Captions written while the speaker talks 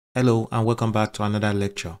Hello and welcome back to another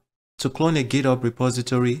lecture. To clone a GitHub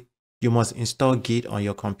repository, you must install Git on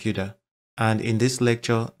your computer. And in this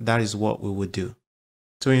lecture, that is what we will do.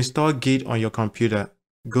 To install Git on your computer,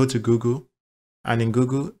 go to Google and in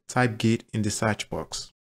Google, type Git in the search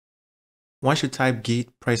box. Once you type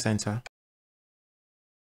Git, press enter.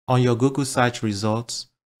 On your Google search results,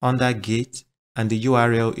 under Git, and the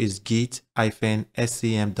URL is git-scm.com,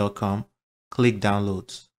 click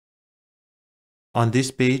Downloads. On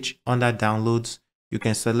this page, under Downloads, you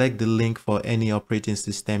can select the link for any operating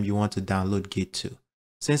system you want to download Git to.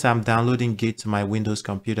 Since I'm downloading Git to my Windows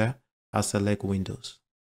computer, I'll select Windows.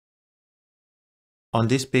 On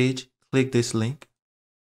this page, click this link.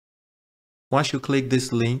 Once you click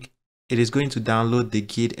this link, it is going to download the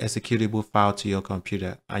Git executable file to your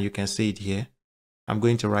computer, and you can see it here. I'm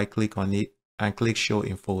going to right-click on it and click Show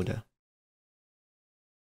in Folder.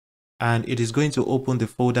 And it is going to open the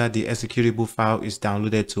folder the executable file is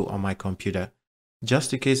downloaded to on my computer.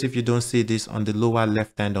 Just in case if you don't see this on the lower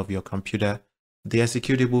left hand of your computer, the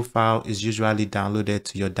executable file is usually downloaded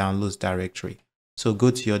to your downloads directory. So go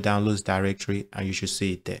to your downloads directory and you should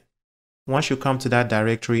see it there. Once you come to that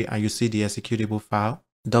directory and you see the executable file,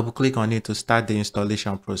 double click on it to start the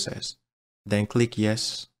installation process. Then click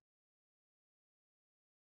Yes.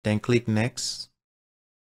 Then click Next.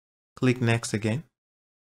 Click Next again.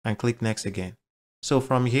 And click Next again. So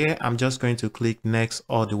from here, I'm just going to click Next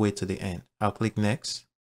all the way to the end. I'll click Next,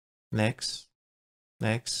 Next,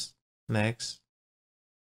 Next, Next.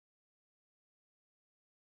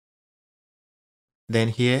 Then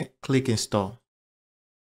here, click Install.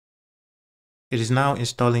 It is now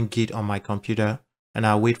installing Git on my computer, and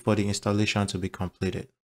I'll wait for the installation to be completed.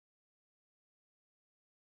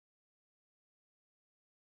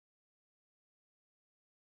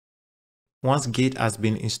 Once Git has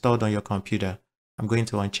been installed on your computer, I'm going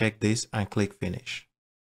to uncheck this and click Finish.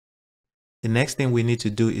 The next thing we need to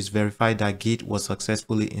do is verify that Git was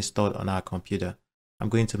successfully installed on our computer. I'm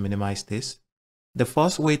going to minimize this. The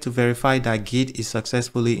first way to verify that Git is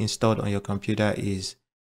successfully installed on your computer is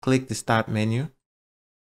click the Start menu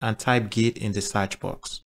and type Git in the search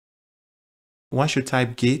box. Once you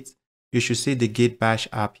type Git, you should see the Git Bash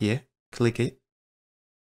app here. Click it.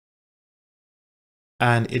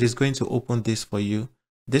 And it is going to open this for you.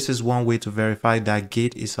 This is one way to verify that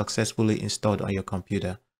Git is successfully installed on your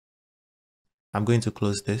computer. I'm going to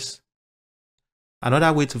close this.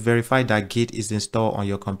 Another way to verify that Git is installed on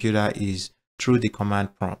your computer is through the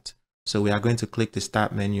command prompt. So we are going to click the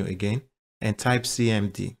Start menu again and type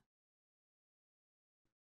cmd.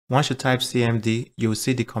 Once you type cmd, you will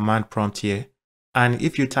see the command prompt here. And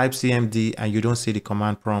if you type cmd and you don't see the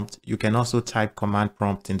command prompt, you can also type command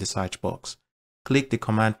prompt in the search box. Click the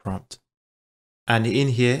command prompt. And in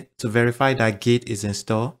here, to verify that Git is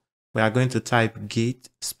installed, we are going to type git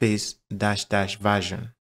space --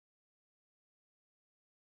 version.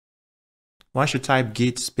 Once you type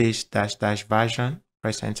git space -- version,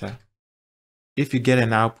 press enter. If you get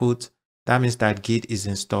an output, that means that Git is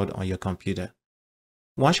installed on your computer.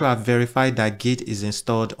 Once you have verified that Git is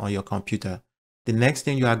installed on your computer, the next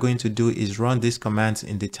thing you are going to do is run these commands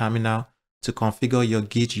in the terminal to configure your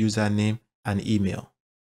Git username and email.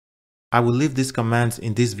 I will leave these commands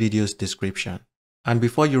in this video's description. And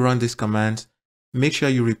before you run these commands, make sure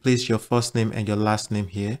you replace your first name and your last name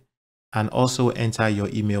here and also enter your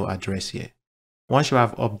email address here. Once you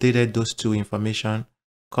have updated those two information,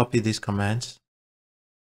 copy these commands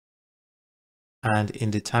and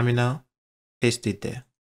in the terminal, paste it there.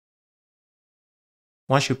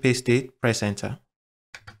 Once you paste it, press enter.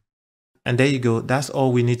 And there you go. That's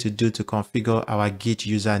all we need to do to configure our Git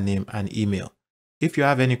username and email. If you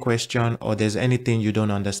have any question or there's anything you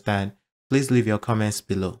don't understand, please leave your comments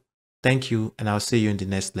below. Thank you, and I'll see you in the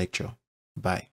next lecture. Bye.